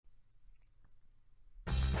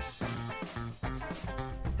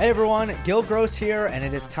Hey everyone, Gil Gross here, and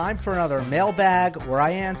it is time for another mailbag where I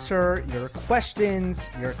answer your questions,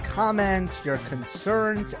 your comments, your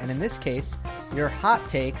concerns, and in this case, your hot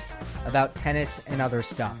takes about tennis and other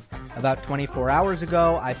stuff. About 24 hours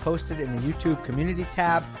ago, I posted in the YouTube community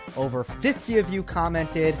tab. Over 50 of you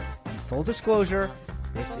commented, and full disclosure,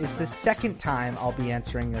 this is the second time I'll be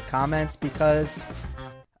answering your comments because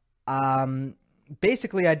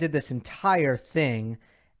basically I did this entire thing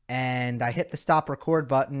and I hit the stop record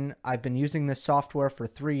button. I've been using this software for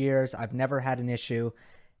 3 years. I've never had an issue,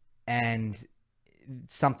 and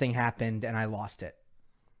something happened and I lost it.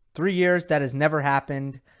 3 years, that has never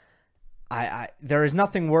happened. There is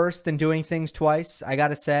nothing worse than doing things twice, I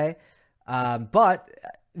gotta say. But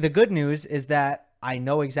the good news is that I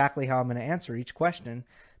know exactly how I'm going to answer each question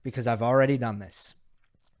because I've already done this.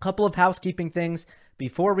 A couple of housekeeping things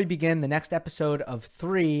before we begin. The next episode of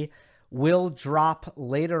 3 will drop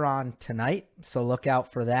later on tonight, so look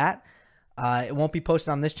out for that. It won't be posted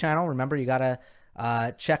on this channel. Remember, you got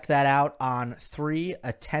to check that out on 3,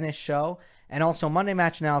 a tennis show. And also Monday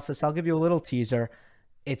Match Analysis, I'll give you a little teaser.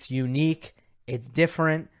 It's unique. It's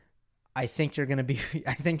different. I think you're going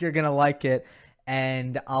to like it.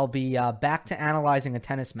 And I'll be back to analyzing a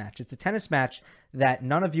tennis match. It's a tennis match that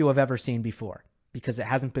none of you have ever seen before because it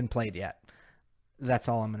hasn't been played yet. That's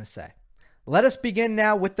all I'm going to say. Let us begin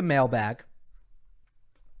now with the mailbag.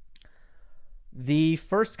 The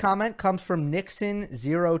first comment comes from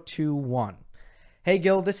Nixon021. Hey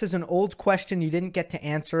Gil, this is an old question you didn't get to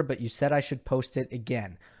answer, but you said I should post it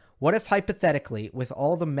again. What if hypothetically, with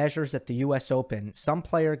all the measures at the US Open, some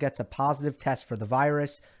player gets a positive test for the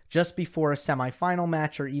virus just before a semifinal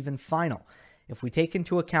match or even final? If we take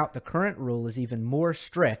into account the current rule is even more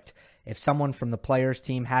strict, if someone from the player's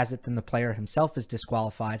team has it, then the player himself is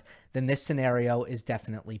disqualified, then this scenario is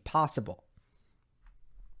definitely possible.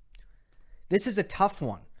 This is a tough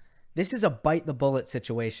one. This is a bite the bullet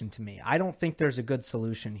situation to me. I don't think there's a good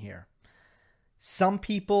solution here. Some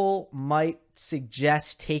people might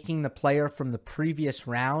suggest taking the player from the previous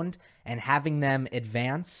round and having them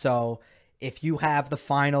advance. So if you have the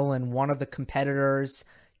final and one of the competitors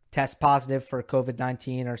tests positive for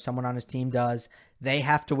COVID-19 or someone on his team does, they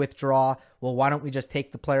have to withdraw. Well, why don't we just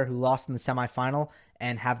take the player who lost in the semifinal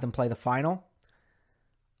and have them play the final?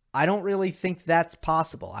 I don't really think that's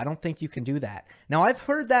possible. I don't think you can do that. Now, I've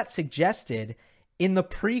heard that suggested in the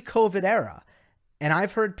pre-COVID era, and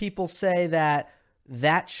I've heard people say that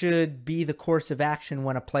that should be the course of action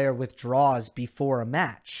when a player withdraws before a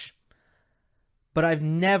match. But I've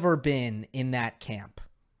never been in that camp.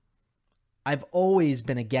 I've always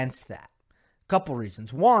been against that. A couple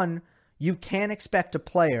reasons. One, you can't expect a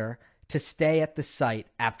player to stay at the site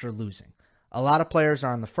after losing. A lot of players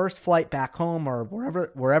are on the first flight back home or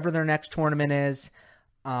wherever their next tournament is.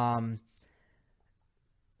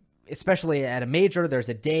 Especially at a major, there's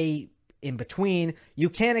a day in between. You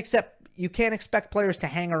can't expect players to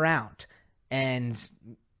hang around and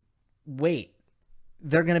wait.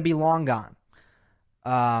 They're going to be long gone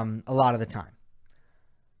a lot of the time.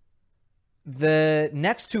 The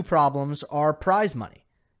next two problems are prize money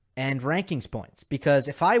and rankings points. Because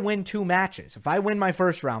if I win 2 matches, if I win my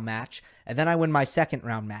first round match and then I win my second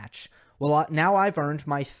round match, well, now I've earned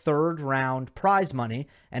my third round prize money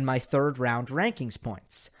and my third round rankings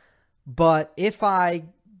points. But if I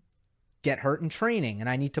get hurt in training and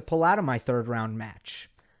I need to pull out of my third round match,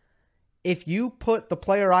 if you put the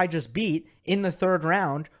player I just beat in the third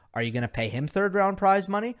round, are you going to pay him third round prize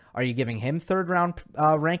money? Are you giving him third round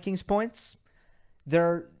rankings points?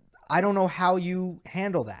 I don't know how you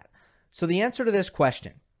handle that. So the answer to this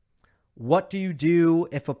question, what do you do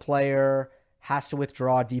if a player has to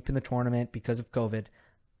withdraw deep in the tournament because of COVID?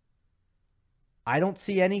 I don't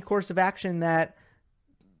see any course of action that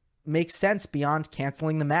makes sense beyond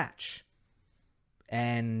canceling the match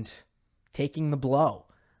and taking the blow.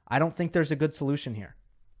 I don't think there's a good solution here.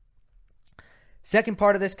 Second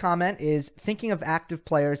part of this comment is thinking of active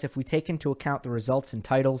players. If we take into account the results and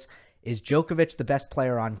titles, is Djokovic the best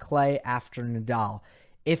player on clay after Nadal?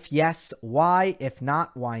 If yes, why? If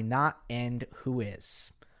not, why not? And who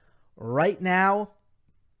is? Right now,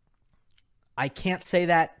 I can't say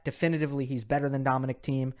that definitively he's better than Dominic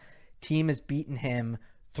Thiem. Thiem has beaten him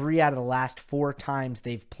 3 out of the last 4 times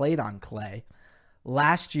they've played on clay.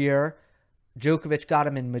 Last year, Djokovic got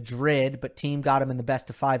him in Madrid, but Thiem got him in the best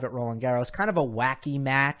of 5 at Roland Garros. Kind of a wacky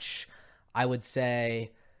match, I would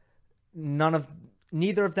say.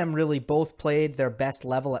 Neither of them really both played their best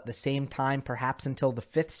level at the same time, perhaps until the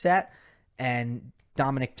 5th set, and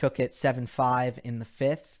Dominic took it 7-5 in the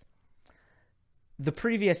 5th. The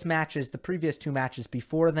previous 2 matches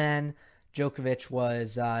before then, Djokovic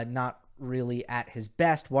was not really at his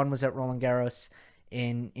best. One was at Roland Garros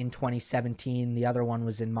in 2017. The other one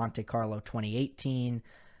was in Monte Carlo 2018.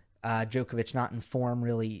 Djokovic not in form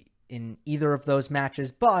really in either of those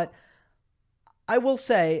matches, but I will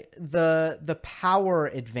say the power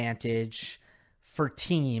advantage for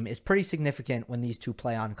team is pretty significant when these two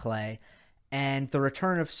play on clay, and the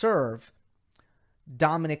return of serve,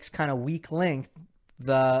 Dominic's kind of weak link,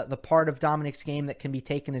 the part of Dominic's game that can be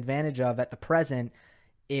taken advantage of at the present,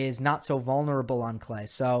 is not so vulnerable on clay.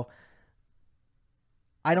 So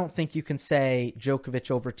I don't think you can say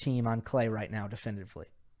Djokovic over team on clay right now definitively.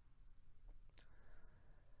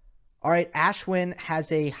 All right, Ashwin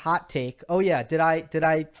has a hot take. Oh yeah, did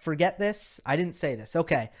I forget this? I didn't say this.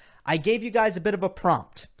 Okay. I gave you guys a bit of a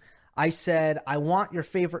prompt. I said, I want your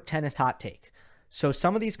favorite tennis hot take. So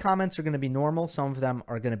some of these comments are going to be normal, some of them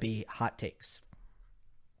are going to be hot takes.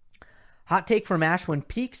 Hot take from Ashwin: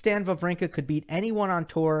 peak Stan Wawrinka could beat anyone on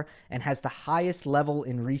tour and has the highest level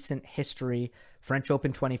in recent history. French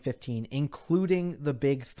Open 2015, including the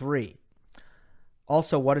big three.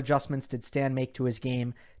 Also, what adjustments did Stan make to his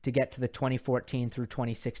game to get to the 2014 through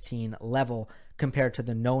 2016 level compared to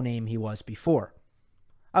the no-name he was before?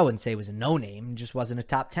 I wouldn't say he was a no-name, he just wasn't a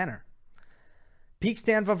top tenner. Peak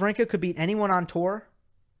Stan Wawrinka could beat anyone on tour.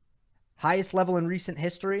 Highest level in recent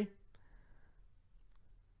history.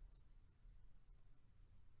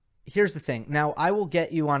 Here's the thing. Now, I will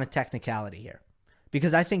get you on a technicality here,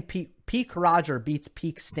 because I think peak Roger beats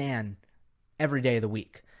peak Stan every day of the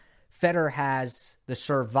week. Federer has the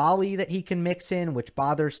serve volley that he can mix in, which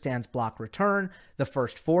bothers Stan's block return. The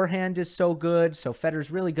first forehand is so good. So Federer's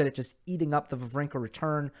really good at just eating up the Wawrinka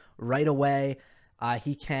return right away.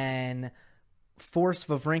 He can force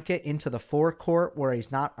Wawrinka into the forecourt where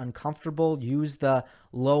he's not uncomfortable, use the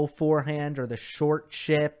low forehand or the short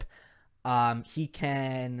chip. He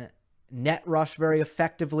can net rush very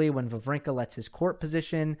effectively when Wawrinka lets his court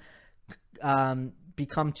position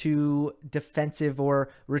become too defensive or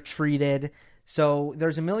retreated. So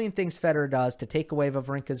there's a million things Federer does to take away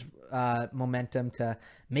Wawrinka's momentum, to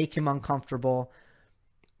make him uncomfortable.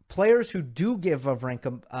 Players who do give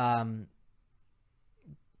Wawrinka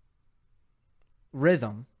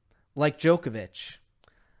rhythm, like Djokovic,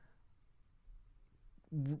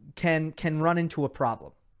 can run into a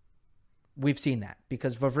problem. We've seen that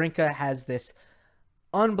because Wawrinka has this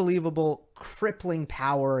unbelievable crippling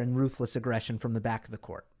power and ruthless aggression from the back of the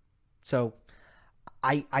court. So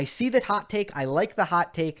I see that hot take. I like the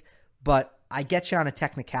hot take, but I get you on a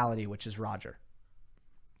technicality, which is Roger.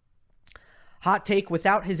 Hot take: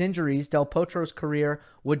 without his injuries, Del Potro's career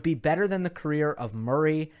would be better than the career of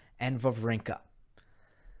Murray and Wawrinka.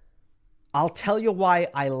 I'll tell you why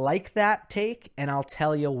I like that take, and I'll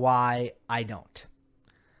tell you why I don't.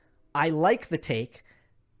 I like the take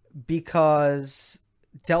because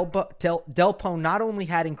Delpo not only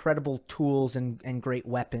had incredible tools and great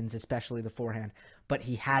weapons, especially the forehand, but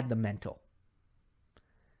he had the mental.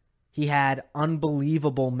 He had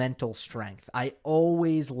unbelievable mental strength. I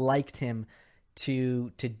always liked him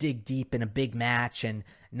to dig deep in a big match and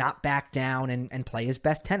not back down and play his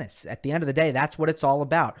best tennis. At the end of the day, that's what it's all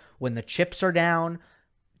about. When the chips are down,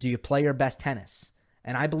 do you play your best tennis?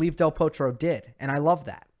 And I believe Del Potro did, and I love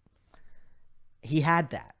that. He had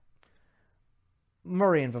that.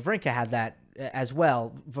 Murray and Wawrinka had that as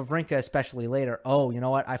well. Wawrinka especially later. Oh, you know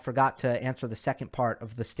what? I forgot to answer the second part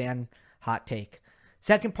of the Stan hot take.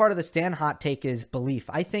 Second part of the Stan hot take is belief.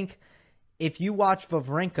 I think if you watch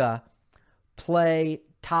Wawrinka play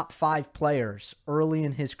top 5 players early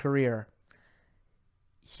in his career,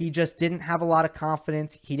 he just didn't have a lot of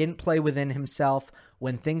confidence. He didn't play within himself.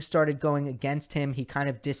 When things started going against him, he kind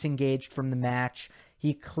of disengaged from the match.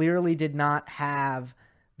 He clearly did not have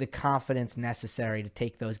the confidence necessary to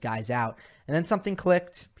take those guys out. And then something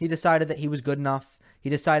clicked. He decided that he was good enough. He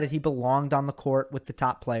decided he belonged on the court with the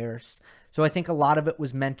top players. So I think a lot of it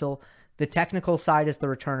was mental. The technical side is the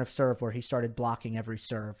return of serve, where he started blocking every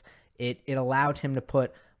serve. It allowed him to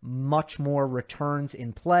put much more returns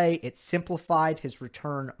in play. It simplified his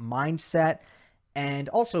return mindset. And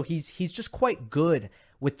also, he's just quite good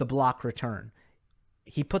with the block return.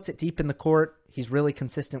 He puts it deep in the court. He's really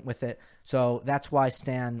consistent with it. So that's why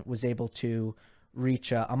Stan was able to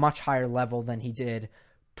reach a much higher level than he did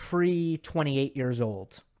pre-28 years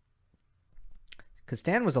old. Because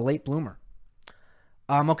Stan was a late bloomer.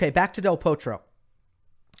 Okay, back to Del Potro.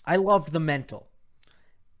 I loved the mental.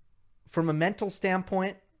 From a mental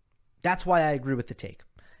standpoint, that's why I agree with the take.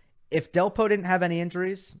 If Delpo didn't have any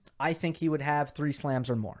injuries, I think he would have 3 slams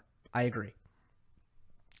or more. I agree.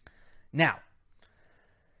 Now,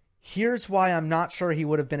 Here's why I'm not sure he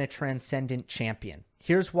would have been a transcendent champion.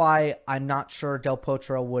 Here's why I'm not sure Del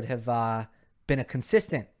Potro would have been a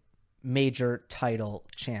consistent major title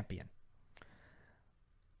champion.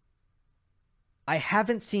 I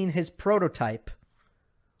haven't seen his prototype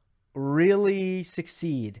really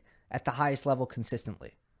succeed at the highest level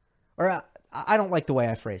consistently. Or I don't like the way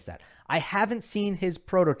I phrase that. I haven't seen his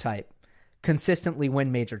prototype consistently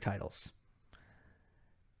win major titles.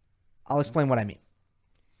 I'll explain what I mean.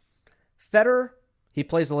 Federer, he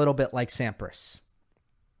plays a little bit like Sampras,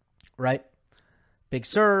 right? Big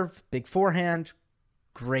serve, big forehand,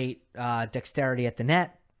 great dexterity at the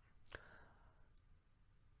net.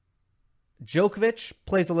 Djokovic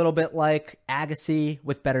plays a little bit like Agassi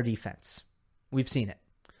with better defense. We've seen it.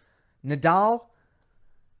 Nadal,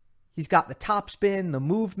 he's got the topspin, the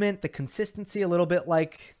movement, the consistency, a little bit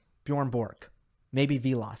like Bjorn Borg, maybe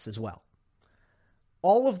Vilas as well.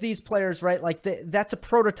 All of these players, right, like that's a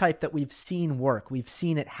prototype that we've seen work. We've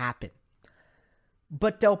seen it happen.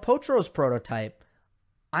 But Del Potro's prototype,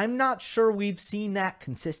 I'm not sure we've seen that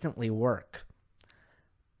consistently work.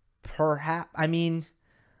 Perhaps, I mean,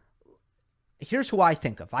 here's who I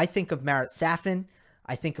think of. I think of Marat Safin.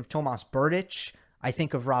 I think of Tomas Berdych. I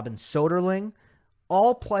think of Robin Soderling.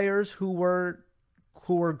 All players who were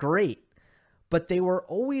great, but they were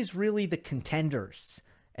always really the contenders,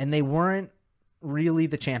 and they weren't really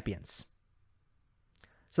the champions.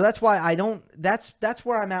 So that's why that's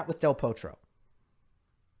where I'm at with Del Potro.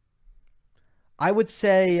 I would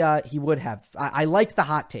say he would have. I like the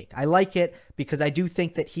hot take. I like it because I do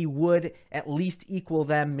think that he would at least equal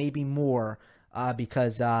them, maybe more,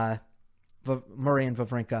 because Murray and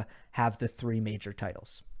Wawrinka have the 3 major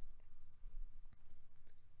titles.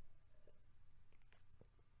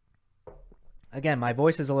 Again, my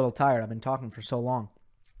voice is a little tired. I've been talking for so long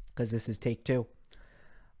because this is take 2.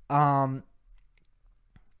 All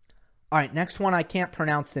right, next one. I can't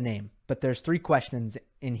pronounce the name, but there's 3 questions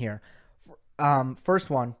in here. First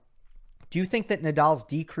one, do you think that Nadal's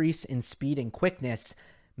decrease in speed and quickness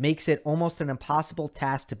makes it almost an impossible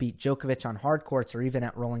task to beat Djokovic on hard courts or even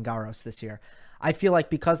at Roland Garros this year? I feel like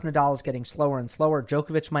because Nadal is getting slower and slower,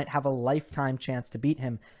 Djokovic might have a lifetime chance to beat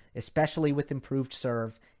him, especially with improved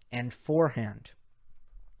serve and forehand.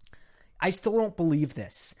 I still don't believe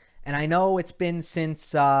this. And I know it's been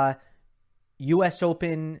since U.S.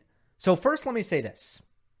 Open. So first, let me say this.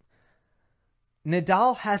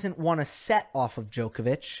 Nadal hasn't won a set off of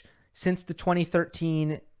Djokovic since the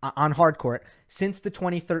 2013 on hard court, since the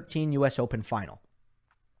 2013 U.S. Open final.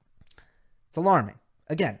 It's alarming.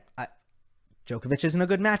 Again, Djokovic isn't a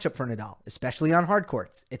good matchup for Nadal, especially on hard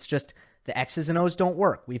courts. It's just the X's and O's don't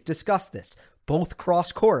work. We've discussed this. Both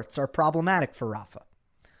cross courts are problematic for Rafa.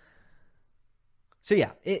 So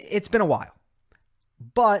yeah, it's been a while.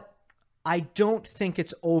 But I don't think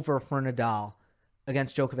it's over for Nadal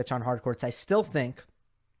against Djokovic on hard courts. I still think,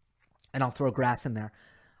 and I'll throw grass in there,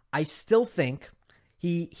 I still think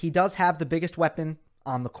he does have the biggest weapon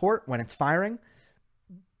on the court when it's firing,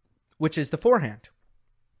 which is the forehand.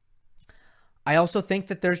 I also think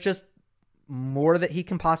that there's just more that he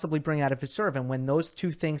can possibly bring out of his serve. And when those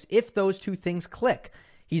 2 things, if those 2 things click,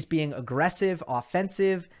 he's being aggressive,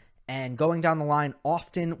 offensive, and going down the line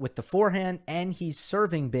often with the forehand, and he's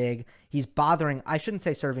serving big. He's bothering, I shouldn't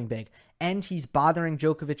say serving big, and he's bothering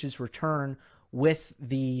Djokovic's return with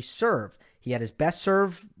the serve. He had his best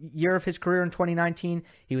serve year of his career in 2019.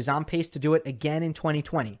 He was on pace to do it again in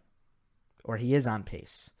 2020. Or he is on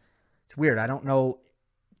pace. It's weird. I don't know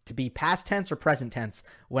to be past tense or present tense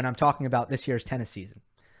when I'm talking about this year's tennis season.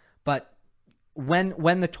 But when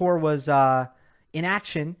the tour was in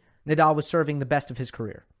action, Nadal was serving the best of his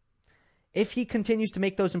career. If he continues to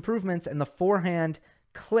make those improvements and the forehand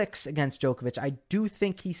clicks against Djokovic, I do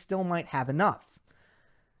think he still might have enough.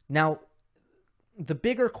 Now, the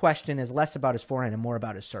bigger question is less about his forehand and more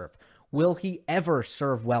about his serve. Will he ever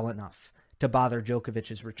serve well enough to bother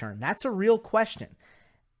Djokovic's return? That's a real question.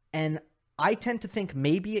 And I tend to think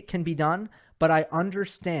maybe it can be done, but I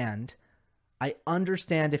understand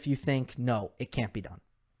if you think, no, it can't be done.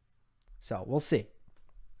 So we'll see.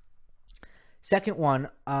 Second one,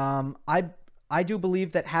 I do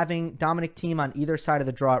believe that having Dominic Thiem on either side of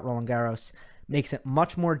the draw at Roland Garros makes it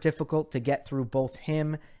much more difficult to get through both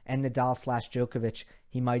him and Nadal/Djokovic.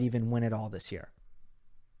 He might even win it all this year.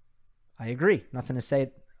 I agree. Nothing to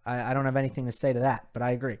say. I don't have anything to say to that, but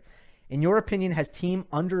I agree. In your opinion, has Thiem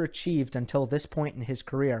underachieved until this point in his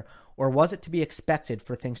career, or was it to be expected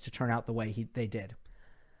for things to turn out the way they did?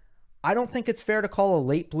 I don't think it's fair to call a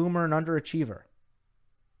late bloomer an underachiever.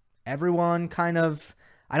 Everyone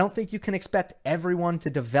I don't think you can expect everyone to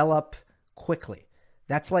develop quickly.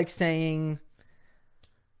 That's like saying,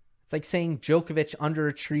 It's like saying Djokovic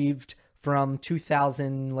underachieved from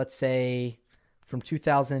 2000, let's say, from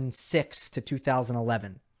 2006 to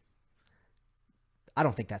 2011. I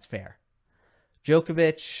don't think that's fair.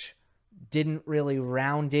 Djokovic didn't really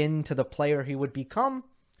round into the player he would become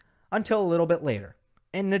until a little bit later.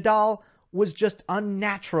 And Nadal was just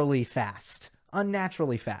unnaturally fast.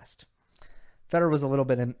 Unnaturally fast. Federer was a little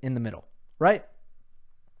bit in the middle, right?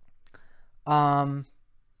 But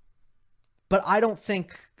I don't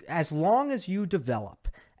think, as long as you develop,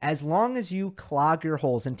 as long as you clog your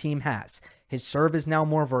holes, and Thiem has, his serve is now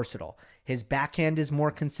more versatile. His backhand is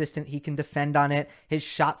more consistent. He can defend on it. His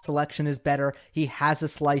shot selection is better. He has a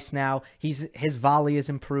slice now. His volley is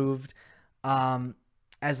improved.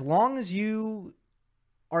 As long as you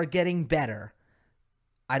are getting better,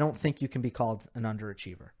 I don't think you can be called an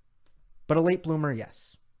underachiever. But a late bloomer,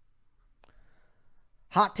 yes.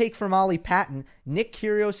 Hot take from Ollie Patton: Nick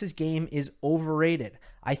Kyrgios' game is overrated.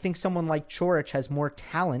 I think someone like Coric has more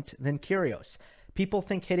talent than Kyrgios. People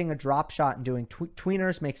think hitting a drop shot and doing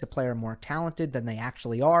tweeners makes a player more talented than they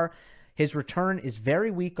actually are. His return is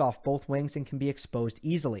very weak off both wings and can be exposed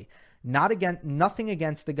easily. Nothing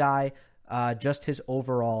against the guy, just his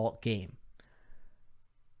overall game.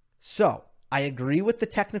 So, I agree with the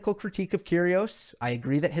technical critique of Kyrgios. I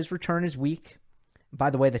agree that his return is weak. By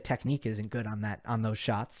the way, the technique isn't good on those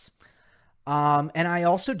shots. And I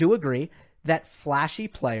also do agree that flashy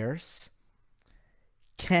players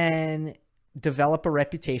can develop a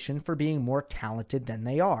reputation for being more talented than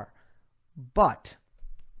they are. But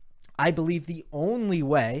I believe the only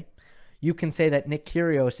way you can say that Nick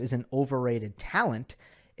Kyrgios is an overrated talent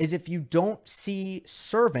is if you don't see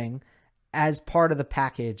serving as part of the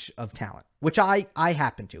package of talent, which I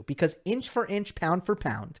happen to, because inch for inch, pound for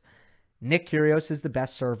pound, Nick Kyrgios is the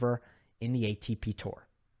best server in the ATP Tour.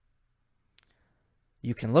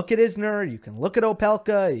 You can look at Isner, you can look at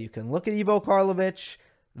Opelka, you can look at Ivo Karlovic.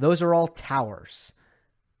 Those are all towers.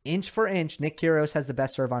 Inch for inch, Nick Kyrgios has the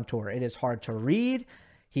best serve on tour. It is hard to read.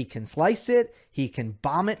 He can slice it. He can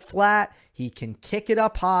bomb it flat. He can kick it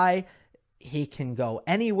up high. He can go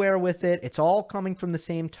anywhere with it. It's all coming from the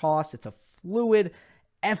same toss. It's a fluid,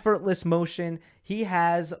 effortless motion. He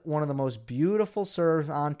has one of the most beautiful serves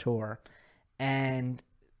on tour, and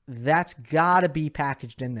that's got to be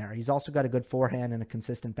packaged in there. He's also got a good forehand and a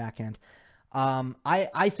consistent backhand.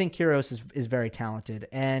 I think Kyrgios is very talented,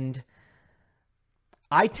 and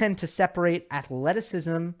I tend to separate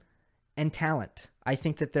athleticism and talent. I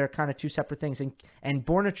think that they're kind of two separate things. And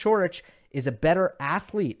Borna Coric is a better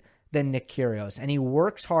athlete than Nick Kyrgios, and he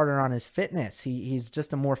works harder on his fitness. He's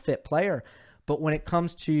just a more fit player. But when it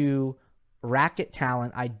comes to racket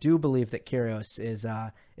talent, I do believe that Kyrgios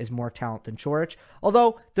is more talent than Coric.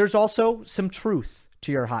 Although there's also some truth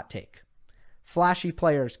to your hot take. Flashy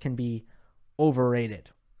players can be overrated,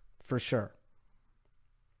 for sure.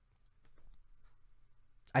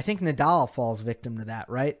 I think Nadal falls victim to that,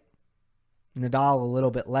 right? Nadal a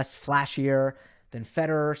little bit less flashier than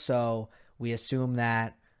Federer, so we assume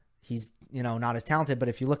that he's, not as talented. But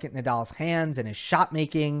if you look at Nadal's hands and his shot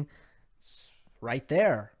making, it's right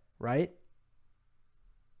there, right?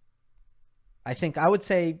 I would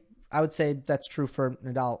say that's true for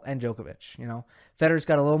Nadal and Djokovic. Federer's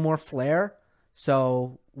got a little more flair,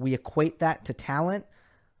 so we equate that to talent,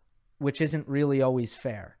 which isn't really always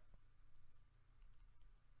fair.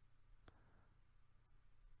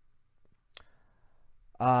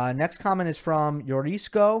 Next comment is from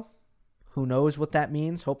Yorisco. Who knows what that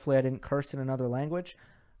means? Hopefully I didn't curse in another language.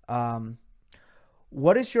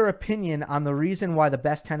 What is your opinion on the reason why the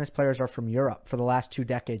best tennis players are from Europe for the last 2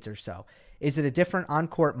 decades or so? Is it a different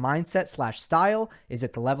on-court mindset / style? Is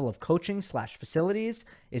it the level of coaching / facilities?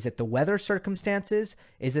 Is it the weather circumstances?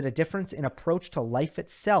 Is it a difference in approach to life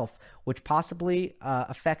itself, which possibly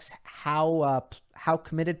affects how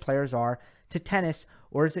committed players are to tennis,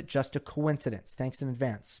 or is it just a coincidence? Thanks in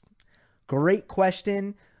advance. Great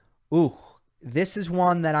question. Ooh, this is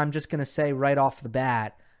one that I'm just going to say right off the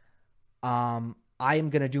bat. I am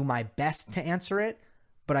going to do my best to answer it,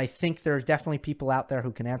 but I think there's definitely people out there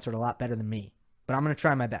who can answer it a lot better than me. But I'm going to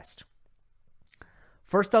try my best.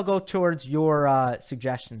 First, I'll go towards your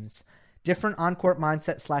suggestions. Different on-court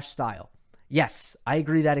mindset / style. Yes, I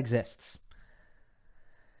agree that exists.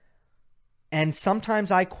 And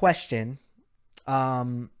sometimes I question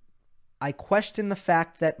the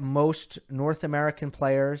fact that most North American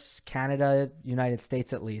players, Canada, United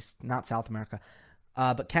States at least, not South America,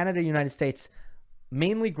 but Canada, United States,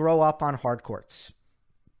 mainly grow up on hard courts.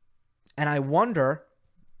 And I wonder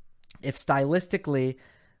if stylistically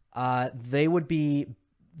they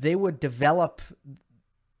would develop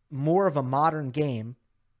more of a modern game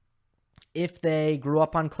if they grew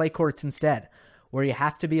up on clay courts instead, where you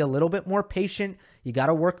have to be a little bit more patient. You got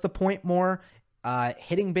to work the point more.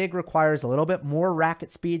 Hitting big requires a little bit more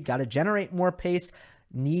racket speed, got to generate more pace,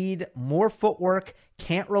 need more footwork,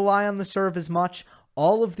 can't rely on the serve as much.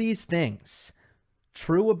 All of these things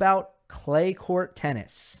true about clay court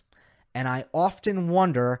tennis. And I often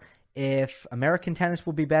wonder if American tennis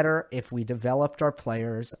will be better if we developed our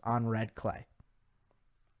players on red clay.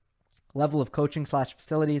 Level of coaching /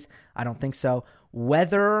 facilities, I don't think so.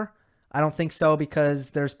 Weather, I don't think so, because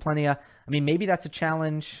there's plenty of, maybe that's a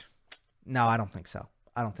challenge. No, I don't think so.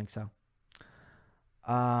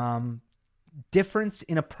 Difference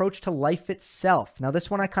in approach to life itself. Now, this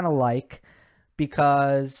one I kind of like,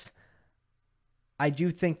 because I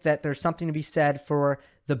do think that there's something to be said for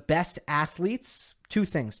the best athletes. Two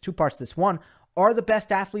parts of this. One, are the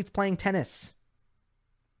best athletes playing tennis?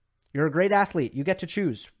 You're a great athlete. You get to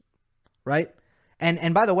choose, right?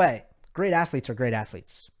 And by the way, great athletes are great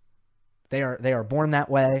athletes. They are born that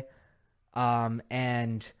way.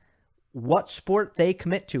 And what sport they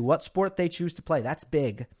commit to, what sport they choose to play, that's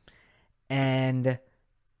big. And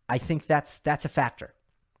I think that's a factor.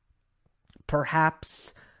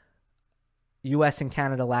 Perhaps US and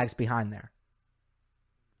Canada lags behind there.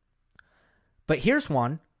 But here's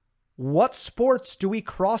one. What sports do we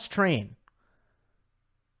cross-train?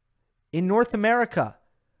 In North America,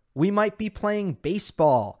 we might be playing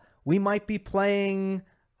baseball. We might be playing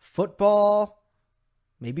football,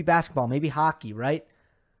 maybe basketball, maybe hockey, right?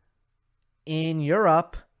 In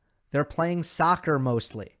Europe, they're playing soccer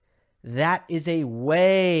mostly. That is a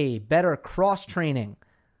way better cross-training.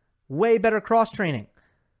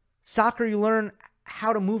 Soccer, you learn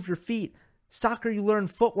how to move your feet. Soccer, you learn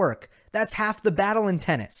footwork. That's half the battle in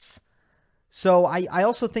tennis. So I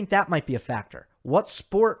also think that might be a factor. What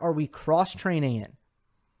sport are we cross-training in?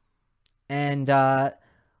 And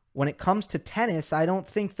when it comes to tennis, I don't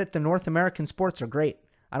think that the North American sports are great.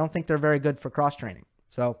 I don't think they're very good for cross-training.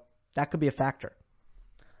 So that could be a factor.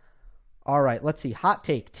 All right, let's see. Hot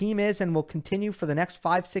take. Team is and will continue for the next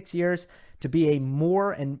 5-6 years to be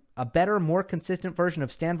a better, more consistent version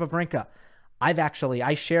of Stan Wawrinka.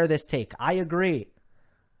 I share this take. I agree.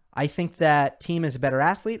 I think that Team is a better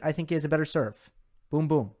athlete. I think he has a better serve. Boom,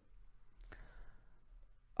 boom.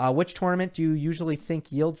 Which tournament do you usually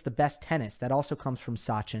think yields the best tennis? That also comes from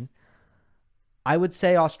Sachin. I would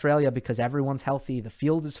say Australia, because everyone's healthy. The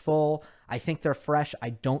field is full. I think they're fresh. I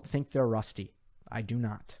don't think they're rusty. I do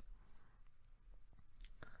not.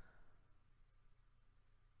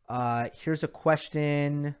 Here's a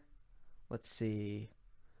question. Let's see.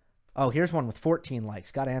 Oh, here's one with 14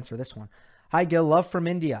 likes. Got to answer this one. Hi, Gil. Love from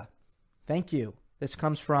India. Thank you. This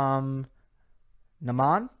comes from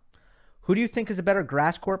Naman. Who do you think is a better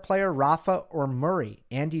grass court player, Rafa or Murray?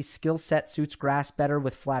 Andy's skill set suits grass better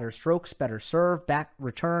with flatter strokes, better serve, back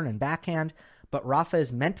return, and backhand, but Rafa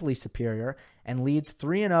is mentally superior and leads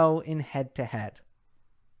 3-0 in head-to-head.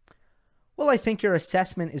 Well, I think your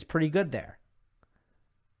assessment is pretty good there.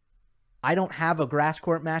 I don't have a grass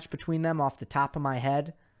court match between them off the top of my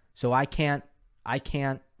head, so I can't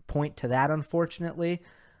point to that, unfortunately.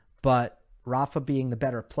 But Rafa being the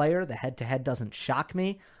better player, the head-to-head doesn't shock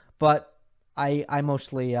me. But I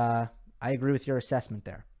mostly I agree with your assessment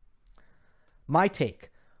there. My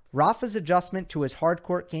take. Rafa's adjustment to his hard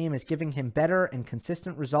court game is giving him better and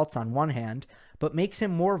consistent results on one hand, but makes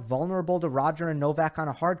him more vulnerable to Roger and Novak on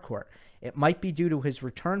a hard court. It might be due to his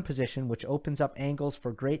return position, which opens up angles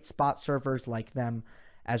for great spot servers like them,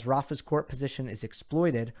 as Rafa's court position is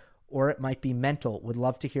exploited, or it might be mental. Would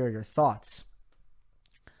love to hear your thoughts.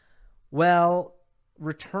 Well,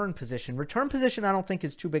 return position. Return position I don't think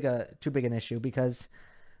is too big an issue, because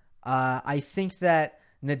I think that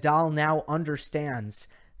Nadal now understands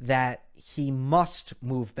that he must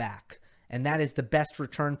move back, and that is the best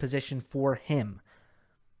return position for him.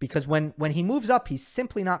 Because when he moves up, he's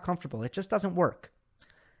simply not comfortable. It just doesn't work.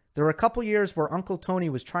 There were a couple years where Uncle Tony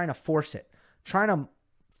was trying to force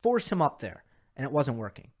him up there, and it wasn't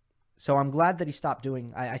working. So I'm glad that he stopped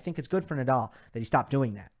doing. I think it's good for Nadal that he stopped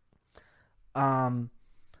doing that.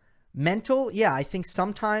 Mental, yeah, I think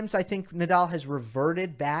Nadal has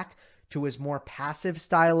reverted back to his more passive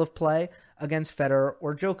style of play against Federer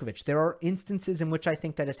or Djokovic. There are instances in which I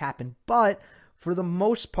think that has happened, but for the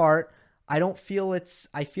most part, I feel it's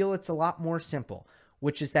a lot more simple,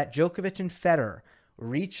 which is that Djokovic and Federer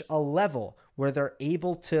reach a level where they're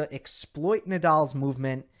able to exploit Nadal's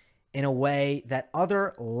movement in a way that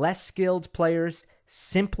other less skilled players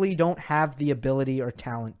simply don't have the ability or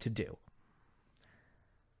talent to do.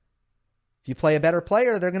 If you play a better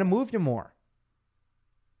player, they're going to move you more.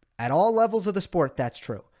 At all levels of the sport, that's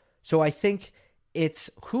true. So I think It's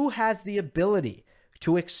who has the ability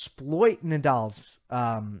to exploit Nadal's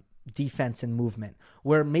defense and movement,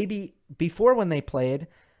 where maybe before when they played,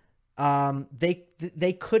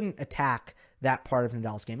 they couldn't attack that part of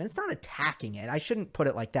Nadal's game. And it's not attacking it. I shouldn't put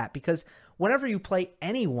it like that, because whenever you play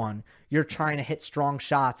anyone, you're trying to hit strong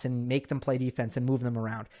shots and make them play defense and move them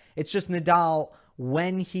around. It's just Nadal,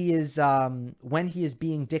 when he is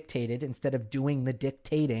being dictated instead of doing the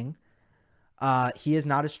dictating, he is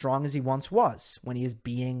not as strong as he once was when he is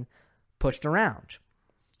being pushed around.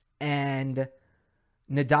 And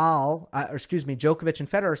Djokovic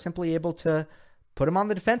and Federer are simply able to put him on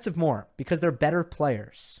the defensive more because they're better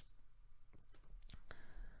players.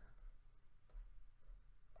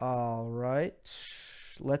 All right.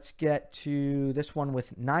 Let's get to this one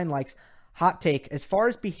with 9 likes. Hot take. As far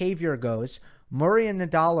as behavior goes, Murray and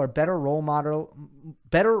Nadal are better role models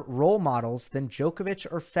than Djokovic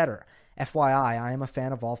or Federer. FYI, I am a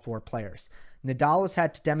fan of all 4 players. Nadal has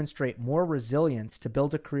had to demonstrate more resilience to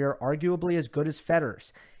build a career arguably as good as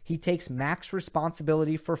Federer's. He takes max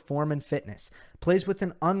responsibility for form and fitness, plays with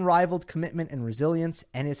an unrivaled commitment and resilience,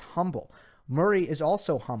 and is humble. Murray is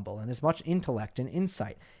also humble and has much intellect and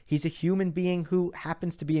insight. He's a human being who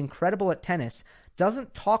happens to be incredible at tennis,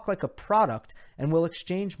 doesn't talk like a product, and will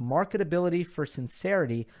exchange marketability for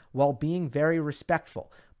sincerity while being very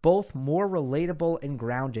respectful. Both more relatable and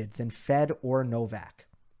grounded than Fed or Novak.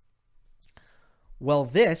 Well,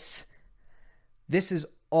 this is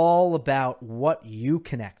all about what you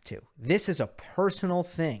connect to. This is a personal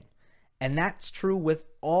thing, and that's true with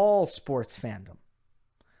all sports fandom.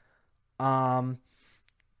 I'll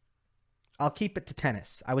keep it to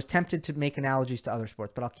tennis. I was tempted to make analogies to other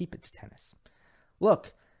sports, but I'll keep it to tennis.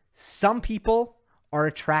 Look, some people are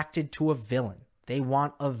attracted to a villain. They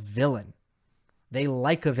want a villain. They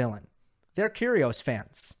like a villain. They're Kyrgios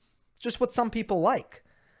fans. Just what some people like.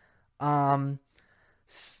 Now,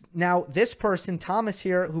 this person, Thomas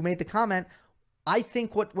here, who made the comment, I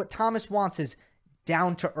think what Thomas wants is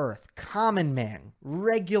down to earth, common man,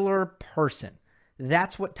 regular person.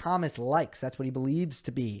 That's what Thomas likes. That's what he believes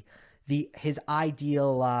to be his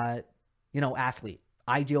ideal, athlete,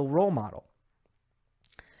 ideal role model.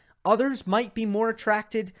 Others might be more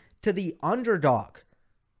attracted to the underdog.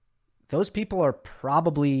 Those people are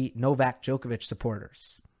probably Novak Djokovic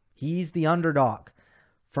supporters. He's the underdog.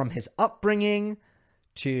 From his upbringing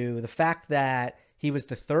to the fact that he was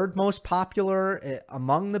the 3rd most popular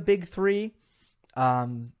among the big 3.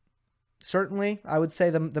 Certainly, I would say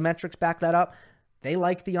the metrics back that up. They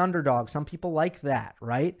like the underdog. Some people like that,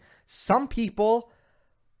 right? Some people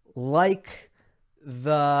like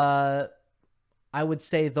the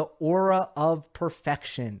aura of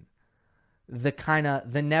perfection. I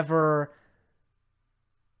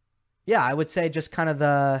would say just kind of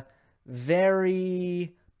the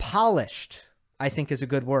very polished, I think is a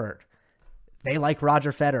good word. They like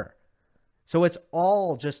Roger Federer. So it's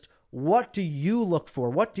all just, what do you look for?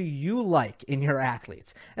 What do you like in your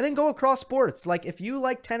athletes? And then go across sports. Like if you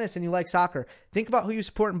like tennis and you like soccer, think about who you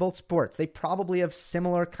support in both sports. They probably have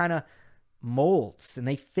similar kind of molds and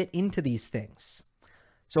they fit into these things.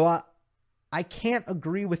 So I can't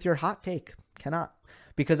agree with your hot take. Cannot.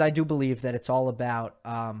 Because I do believe that it's all about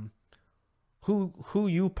who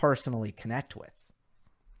you personally connect with.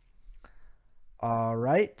 All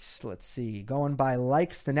right. Let's see. Going by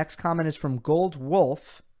likes. The next comment is from Gold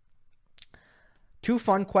Wolf. 2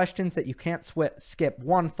 fun questions that you can't skip.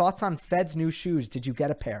 1, thoughts on Fed's new shoes. Did you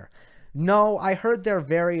get a pair? No, I heard they're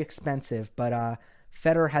very expensive, but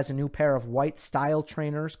Federer has a new pair of white style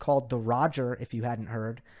trainers called the Roger, if you hadn't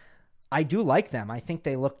heard. I do like them. I think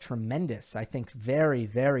they look tremendous. I think very,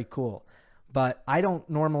 very cool. But I don't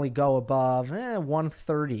normally go above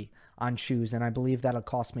 $130 on shoes, and I believe that'll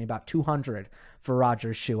cost me about $200 for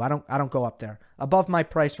Roger's shoe. I don't go up there. Above my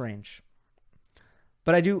price range.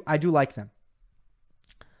 But I do like them.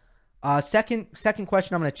 Second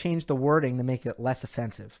question, I'm going to change the wording to make it less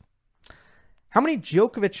offensive. How many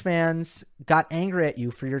Djokovic fans got angry at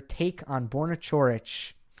you for your take on Borna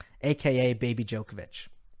Coric, a.k.a. Baby Djokovic?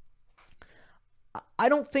 I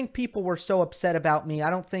don't think people were so upset about me. I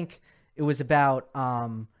don't think it was about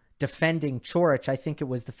defending Coric. I think it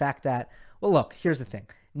was the fact that, well, look, here's the thing.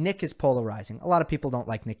 Nick is polarizing. A lot of people don't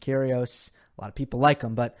like Nick Kyrgios. A lot of people like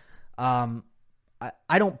him, but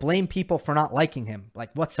I don't blame people for not liking him,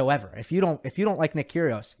 like, whatsoever. If you don't like Nick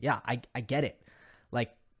Kyrgios, yeah, I get it.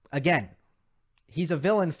 Like, again, he's a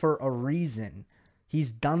villain for a reason.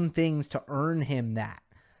 He's done things to earn him that.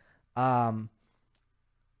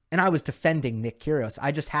 And I was defending Nick Kyrgios.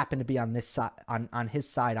 I just happened to be on this side, on his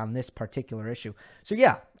side on this particular issue. So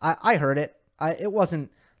yeah, I heard it. It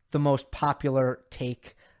wasn't the most popular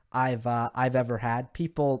take I've ever had.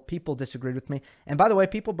 People disagreed with me. And by the way,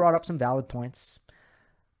 people brought up some valid points.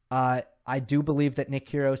 I do believe that Nick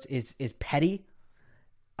Kyrgios is petty,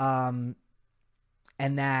 and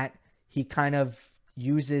that he kind of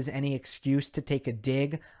uses any excuse to take a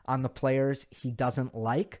dig on the players he doesn't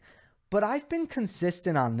like. But I've been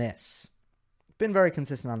consistent on this. Been very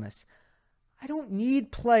consistent on this. I don't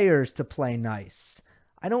need players to play nice.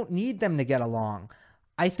 I don't need them to get along.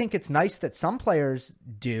 I think it's nice that some players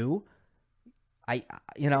do.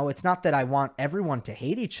 It's not that I want everyone to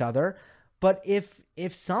hate each other, but if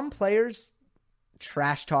some players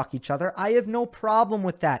trash talk each other, I have no problem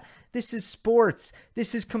with that. This is sports.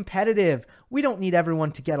 This is competitive. We don't need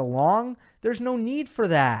everyone to get along. There's no need for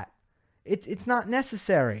that. It's not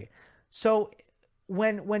necessary. So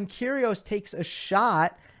when Kyrgios takes a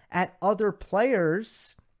shot at other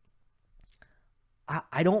players,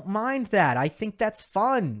 I don't mind that. I think that's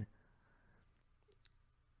fun.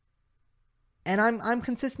 And I'm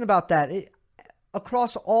consistent about that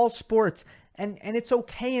across all sports. And it's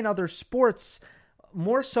okay in other sports,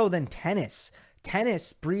 more so than tennis.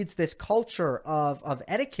 Tennis breeds this culture of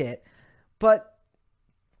etiquette, but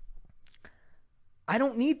I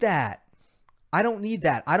don't need that. I don't need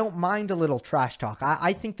that. I don't mind a little trash talk.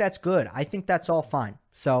 I think that's good. I think that's all fine.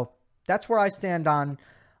 So that's where I stand on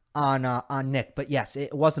Nick. But yes,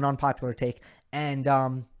 it was an unpopular take,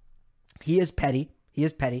 and he is petty. He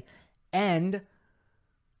is petty, and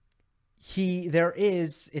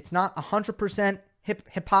it's not 100%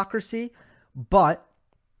 hypocrisy, but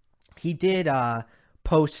he did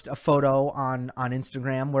post a photo on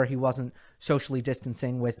Instagram where he wasn't socially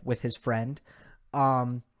distancing with his friend.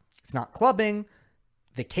 It's not clubbing.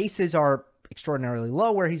 The cases are extraordinarily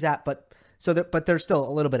low where he's at, but there's still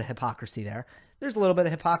a little bit of hypocrisy there. There's a little bit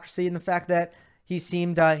of hypocrisy in the fact that he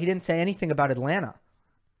didn't say anything about Atlanta.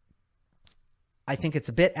 I think it's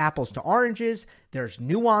a bit apples to oranges. There's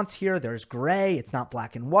nuance here. There's gray. It's not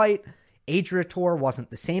black and white. Adria Tour wasn't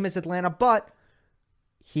the same as Atlanta, but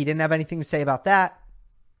he didn't have anything to say about that.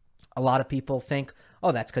 A lot of people think,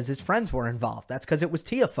 oh, that's because his friends were involved. That's because it was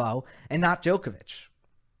Tiafoe and not Djokovic.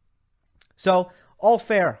 So all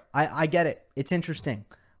fair. I get it. It's interesting.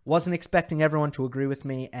 Wasn't expecting everyone to agree with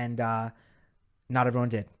me, and not everyone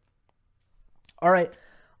did. All right.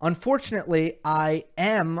 Unfortunately, I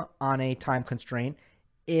am on a time constraint.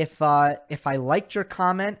 If I liked your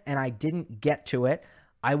comment and I didn't get to it,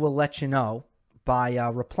 I will let you know by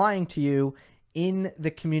replying to you in the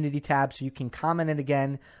community tab so you can comment it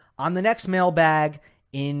again on the next mailbag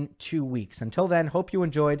in 2 weeks. Until then, hope you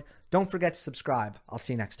enjoyed. Don't forget to subscribe. I'll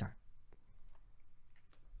see you next time.